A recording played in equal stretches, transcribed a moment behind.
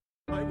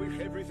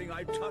everything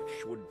I touch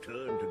would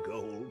turn to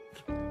gold.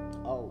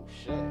 Oh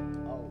shit,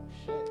 oh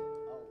shit,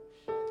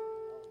 oh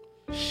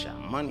shit. Shot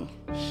money,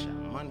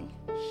 shot money,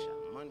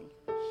 shot money.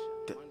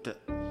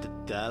 The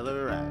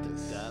dollar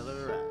riders,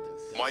 dollar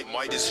riders.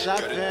 Might is Shot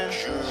good.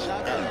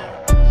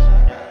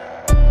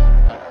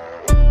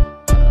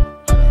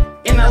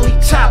 NLE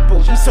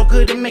Choppa, we so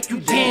good it make you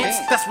dance.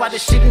 That's why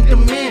this shit in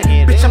demand.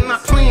 Bitch, I'm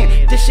not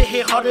playing. This shit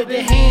hit harder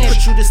than hands.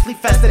 Put you to sleep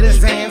faster than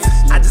Zans.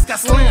 I just got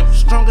slammed,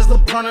 strong as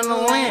LeBron in the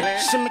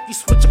land. Shit make you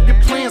switch up your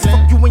plans.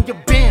 Fuck you and your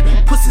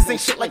band. Pussies ain't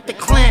shit like the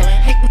clan.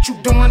 Hate what you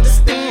don't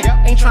understand.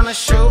 Ain't tryna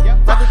show.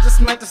 Rather just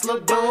smack this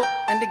little dog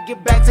and to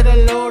get back to the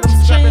Lord.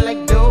 I'm strapping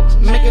like dope,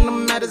 making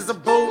them mad as a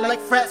bowl. Like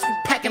frats, we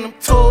packing them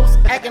toes,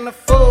 acting a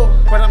fool.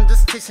 But I'm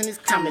just chasing these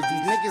comedies.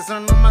 Niggas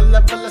on my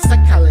level of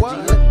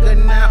psychology. Look good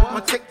now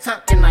on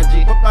TikTok and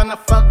IG. Whip on the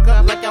fuck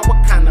up like I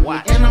what kind of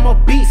me. And I'm a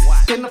beast,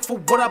 stand up for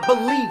what I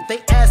believe. They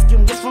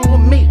asking what's wrong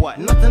with me.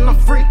 Nothing, I'm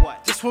free.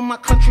 Just want my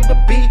country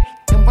to be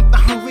and want the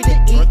hungry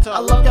to eat. I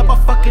love y'all,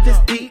 but fuck it, it's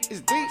deep.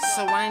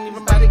 So I ain't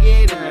even about to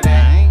get into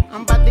that.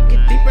 I'm about to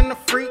get deep in the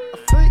freak.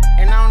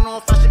 And I don't know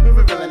if I should be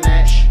revealing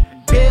that.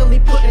 Barely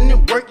putting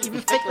in work,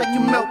 even fake like you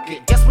milk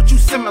it. Guess what you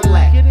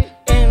similar?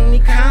 Any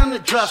kind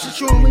of drugs,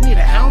 since you only need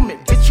a helmet.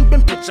 Bitch, you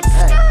been picture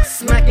packed.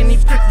 Smacking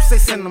these pricks who say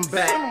send them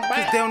back.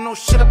 Cause they don't know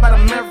shit about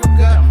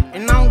America.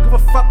 And I don't give a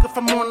fuck if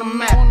I'm on the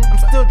map. I'm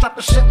still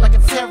dropping shit like a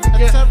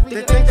terrier.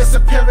 They think they're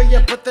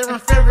superior, but they're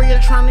inferior.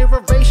 Trying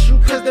to erase you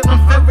cause they're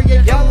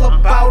inferior. Y'all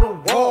about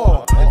a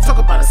war and talk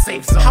about a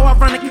safe zone. How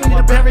ironic you need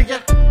a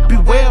barrier.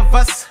 Beware of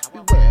us,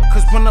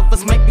 cause one of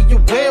us might be a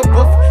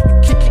werewolf.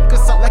 You can't kick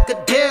us out like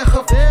a deer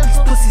hoof. These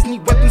pussies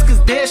need weapons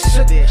cause they're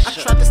shook. I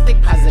try to stay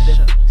positive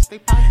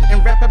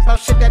and rap about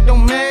shit that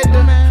don't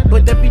matter.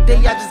 But every day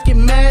I just get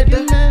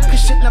madder, cause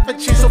shit never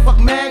changed, so fuck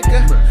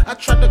MAGA. I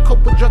tried to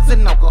cope with drugs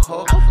and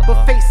alcohol,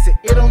 but face it,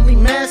 it only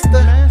master.